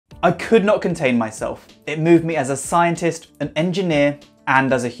I could not contain myself. It moved me as a scientist, an engineer,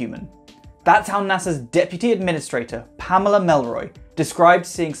 and as a human. That's how NASA's Deputy Administrator, Pamela Melroy, described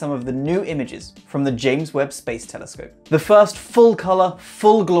seeing some of the new images from the James Webb Space Telescope. The first full-colour,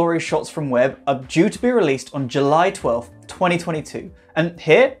 full-glory shots from Webb are due to be released on July 12th, 2022. And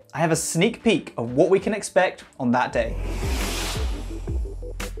here, I have a sneak peek of what we can expect on that day.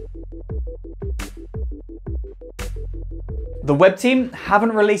 The Webb team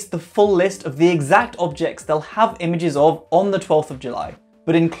haven't released the full list of the exact objects they'll have images of on the 12th of July.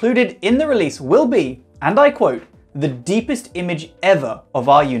 But included in the release will be, and I quote, the deepest image ever of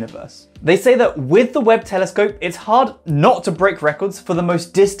our universe. They say that with the Webb telescope, it's hard not to break records for the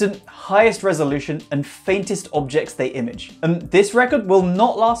most distant, highest resolution, and faintest objects they image. And this record will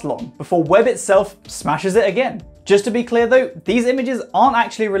not last long before Webb itself smashes it again. Just to be clear though, these images aren't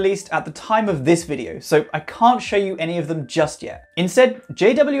actually released at the time of this video, so I can't show you any of them just yet. Instead,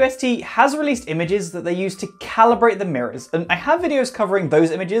 JWST has released images that they use to calibrate the mirrors, and I have videos covering those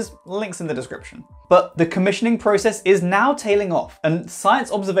images, links in the description. But the commissioning process is now tailing off, and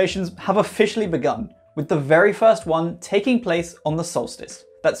science observations have officially begun, with the very first one taking place on the solstice.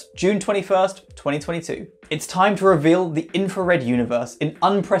 That's June 21st, 2022. It's time to reveal the infrared universe in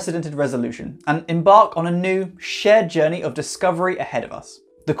unprecedented resolution and embark on a new, shared journey of discovery ahead of us.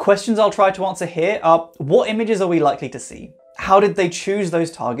 The questions I'll try to answer here are, what images are we likely to see? How did they choose those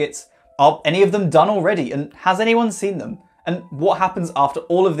targets? Are any of them done already, and has anyone seen them? And what happens after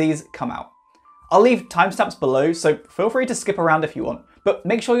all of these come out? I'll leave timestamps below, so feel free to skip around if you want, but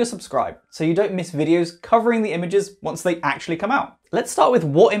make sure you're subscribed so you don't miss videos covering the images once they actually come out. Let's start with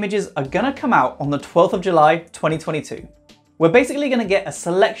what images are gonna come out on the 12th of July, 2022. We're basically gonna get a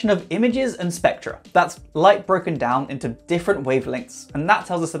selection of images and spectra. That's light broken down into different wavelengths, and that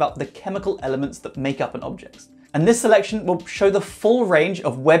tells us about the chemical elements that make up an object. And this selection will show the full range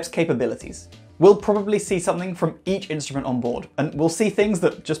of Webb's capabilities. We'll probably see something from each instrument on board, and we'll see things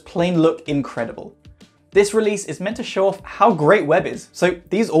that just plain look incredible. This release is meant to show off how great Webb is, so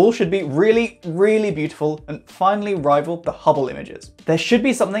these all should be really, really beautiful and finally rival the Hubble images. There should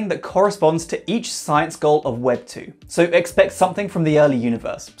be something that corresponds to each science goal of Webb 2. So expect something from the early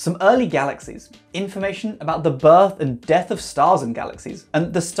universe, some early galaxies, information about the birth and death of stars and galaxies,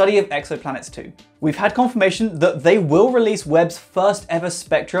 and the study of exoplanets too. We've had confirmation that they will release Webb's first ever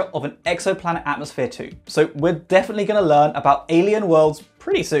spectra of an exoplanet atmosphere too, so we're definitely going to learn about alien worlds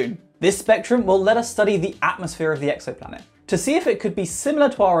pretty soon. This spectrum will let us study the atmosphere of the exoplanet to see if it could be similar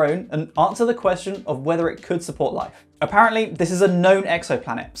to our own and answer the question of whether it could support life. Apparently, this is a known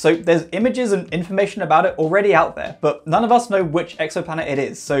exoplanet, so there's images and information about it already out there, but none of us know which exoplanet it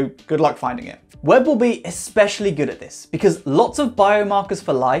is, so good luck finding it. Webb will be especially good at this because lots of biomarkers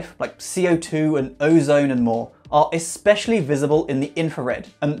for life, like CO2 and ozone and more, are especially visible in the infrared,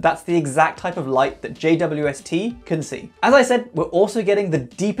 and that's the exact type of light that JWST can see. As I said, we're also getting the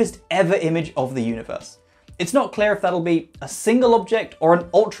deepest ever image of the universe. It's not clear if that'll be a single object or an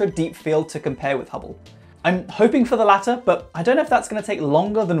ultra deep field to compare with Hubble. I'm hoping for the latter, but I don't know if that's going to take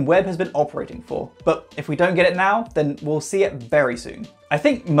longer than Webb has been operating for. But if we don't get it now, then we'll see it very soon. I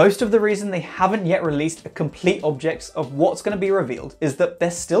think most of the reason they haven't yet released a complete object of what's going to be revealed is that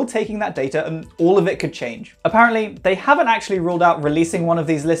they're still taking that data and all of it could change. Apparently, they haven't actually ruled out releasing one of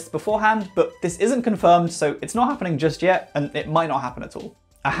these lists beforehand, but this isn't confirmed, so it's not happening just yet, and it might not happen at all.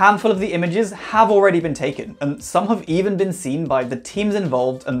 A handful of the images have already been taken, and some have even been seen by the teams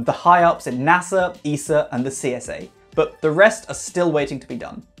involved and the high-ups in NASA, ESA, and the CSA, but the rest are still waiting to be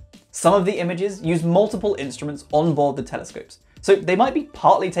done. Some of the images use multiple instruments on board the telescopes, so they might be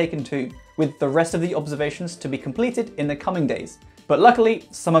partly taken too, with the rest of the observations to be completed in the coming days. But luckily,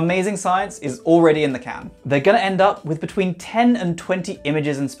 some amazing science is already in the can. They're gonna end up with between 10 and 20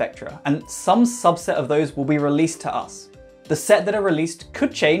 images and spectra, and some subset of those will be released to us. The set that are released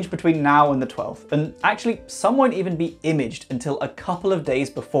could change between now and the 12th, and actually some won't even be imaged until a couple of days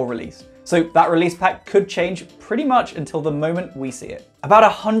before release. So that release pack could change pretty much until the moment we see it. About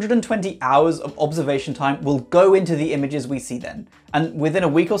 120 hours of observation time will go into the images we see then, and within a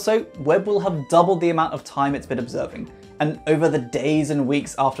week or so, Webb will have doubled the amount of time it's been observing. And over the days and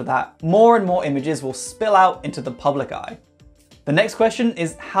weeks after that, more and more images will spill out into the public eye. The next question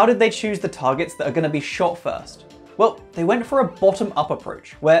is, how did they choose the targets that are going to be shot first? Well, they went for a bottom-up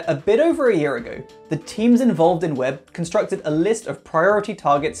approach, where a bit over a year ago, the teams involved in Webb constructed a list of priority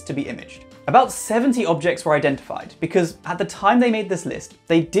targets to be imaged. About 70 objects were identified, because at the time they made this list,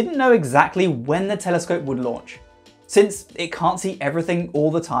 they didn't know exactly when the telescope would launch. Since it can't see everything all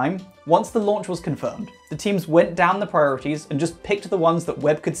the time, once the launch was confirmed, the teams went down the priorities and just picked the ones that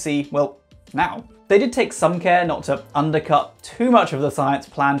Webb could see, well, now. They did take some care not to undercut too much of the science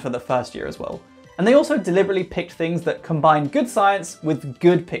planned for the first year as well. And they also deliberately picked things that combine good science with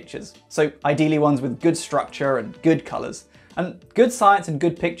good pictures. So ideally ones with good structure and good colours. And good science and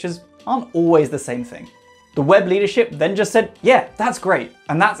good pictures aren't always the same thing. The web leadership then just said, yeah, that's great.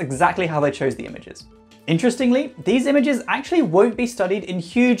 And that's exactly how they chose the images. Interestingly, these images actually won't be studied in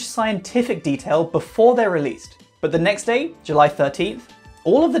huge scientific detail before they're released. But the next day, July 13th,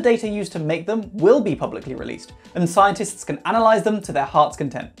 all of the data used to make them will be publicly released, and scientists can analyze them to their heart's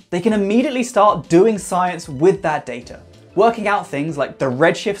content. They can immediately start doing science with that data, working out things like the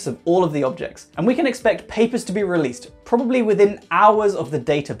redshifts of all of the objects, and we can expect papers to be released, probably within hours of the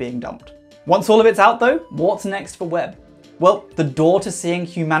data being dumped. Once all of it's out though, what's next for Webb? Well, the door to seeing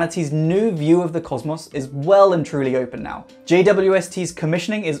humanity's new view of the cosmos is well and truly open now. JWST's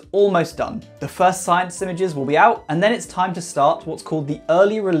commissioning is almost done. The first science images will be out, and then it's time to start what's called the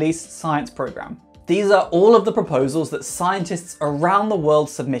Early Release Science Program. These are all of the proposals that scientists around the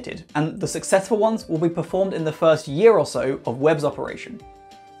world submitted, and the successful ones will be performed in the first year or so of Webb's operation.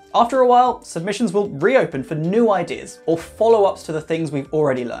 After a while, submissions will reopen for new ideas or follow-ups to the things we've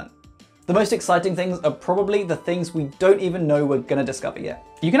already learned. The most exciting things are probably the things we don't even know we're going to discover yet.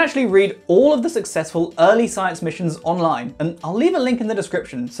 You can actually read all of the successful early science missions online, and I'll leave a link in the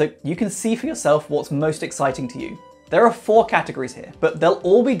description so you can see for yourself what's most exciting to you. There are 4 categories here, but they'll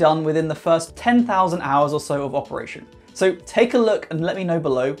all be done within the first 10,000 hours or so of operation. So take a look and let me know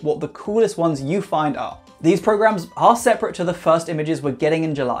below what the coolest ones you find are. These programs are separate to the first images we're getting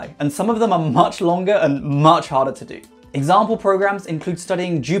in July, and some of them are much longer and much harder to do. Example programs include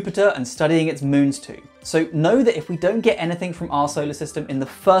studying Jupiter and studying its moons too. So know that if we don't get anything from our solar system in the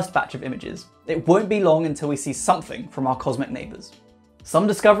first batch of images, it won't be long until we see something from our cosmic neighbours. Some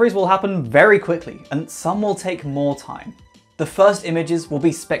discoveries will happen very quickly, and some will take more time. The first images will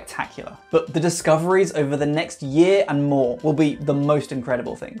be spectacular, but the discoveries over the next year and more will be the most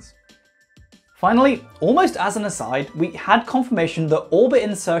incredible things. Finally, almost as an aside, we had confirmation that orbit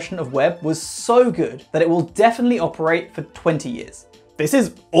insertion of Webb was so good that it will definitely operate for 20 years. This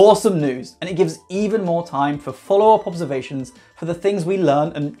is awesome news, and it gives even more time for follow-up observations for the things we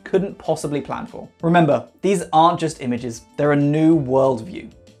learn and couldn't possibly plan for. Remember, these aren't just images, they're a new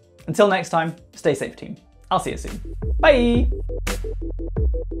worldview. Until next time, stay safe team. I'll see you soon. Bye!